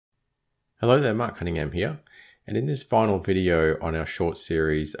Hello there, Mark Cunningham here. And in this final video on our short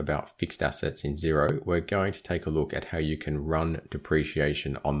series about fixed assets in Xero, we're going to take a look at how you can run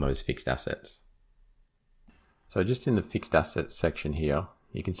depreciation on those fixed assets. So just in the fixed assets section here,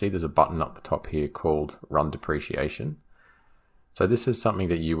 you can see there's a button up the top here called Run Depreciation. So this is something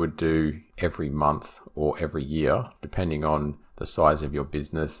that you would do every month or every year, depending on the size of your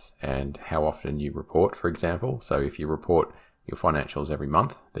business and how often you report, for example. So if you report your financials every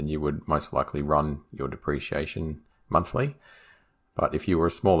month, then you would most likely run your depreciation monthly. But if you were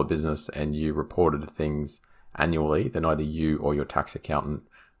a smaller business and you reported things annually, then either you or your tax accountant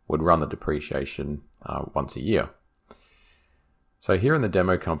would run the depreciation once a year. So here in the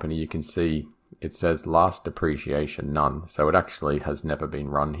demo company, you can see it says last depreciation none. So it actually has never been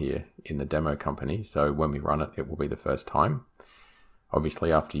run here in the demo company. So when we run it, it will be the first time.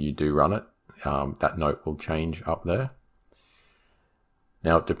 Obviously, after you do run it, that note will change up there.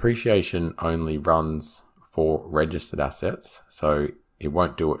 Now, depreciation only runs for registered assets, so it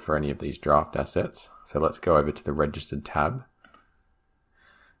won't do it for any of these draft assets. So let's go over to the registered tab.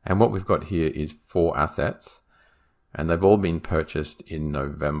 And what we've got here is 4 assets, and they've all been purchased in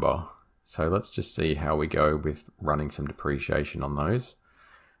November. So let's just see how we go with running some depreciation on those.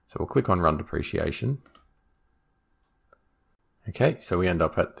 So we'll click on Run Depreciation. Okay, so we end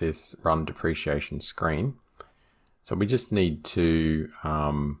up at this Run Depreciation screen. So we just need to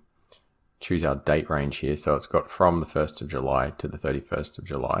choose our date range here. So it's got from the 1st of July to the 31st of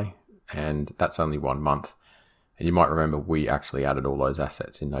July, and that's only 1 month. And you might remember we actually added all those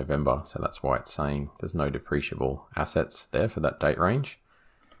assets in November, so that's why it's saying there's no depreciable assets there for that date range.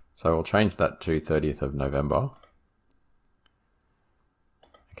 So we'll change that to 30th of November.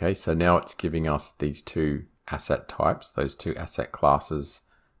 Okay, so now it's giving us these 2 asset types, those 2 asset classes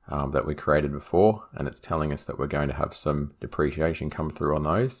that we created before, and it's telling us that we're going to have some depreciation come through on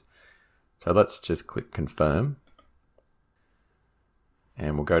those. So let's just click confirm,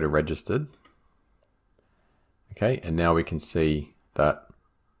 and we'll go to registered. Okay, and now we can see that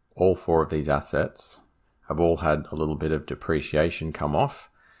all 4 of these assets have all had a little bit of depreciation come off.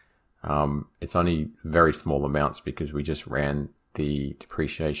 It's only very small amounts because we just ran the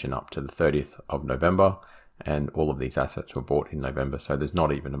depreciation up to the 30th of November, and all of these assets were bought in November, so there's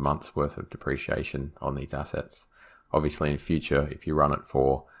not even a month's worth of depreciation on these assets. Obviously in future, if you run it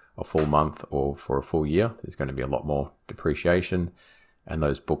for a full month or for a full year, there's going to be a lot more depreciation, and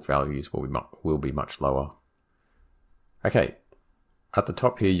those book values will be much lower. Okay, at the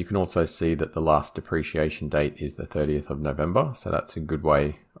top here you can also see that the last depreciation date is the 30th of November, so that's a good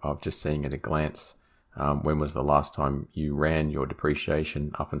way of just seeing at a glance when was the last time you ran your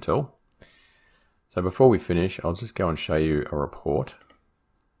depreciation up until. So before we finish, I'll just go and show you a report.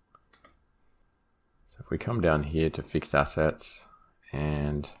 So if we come down here to fixed assets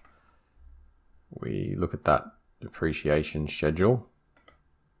and we look at that depreciation schedule,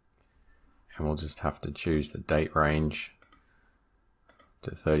 and we'll just have to choose the date range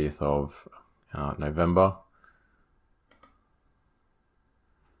to 30th of November.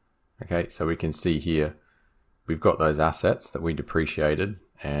 Okay, so we can see here we've got those assets that we depreciated,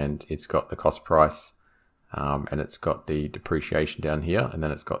 and it's got the cost price, and it's got the depreciation down here, and then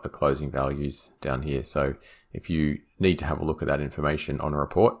it's got the closing values down here. So if you need to have a look at that information on a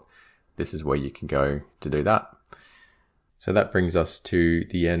report, this is where you can go to do that. So that brings us to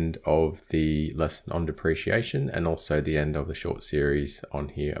the end of the lesson on depreciation, and also the end of the short series on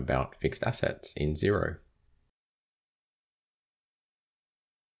here about fixed assets in Xero.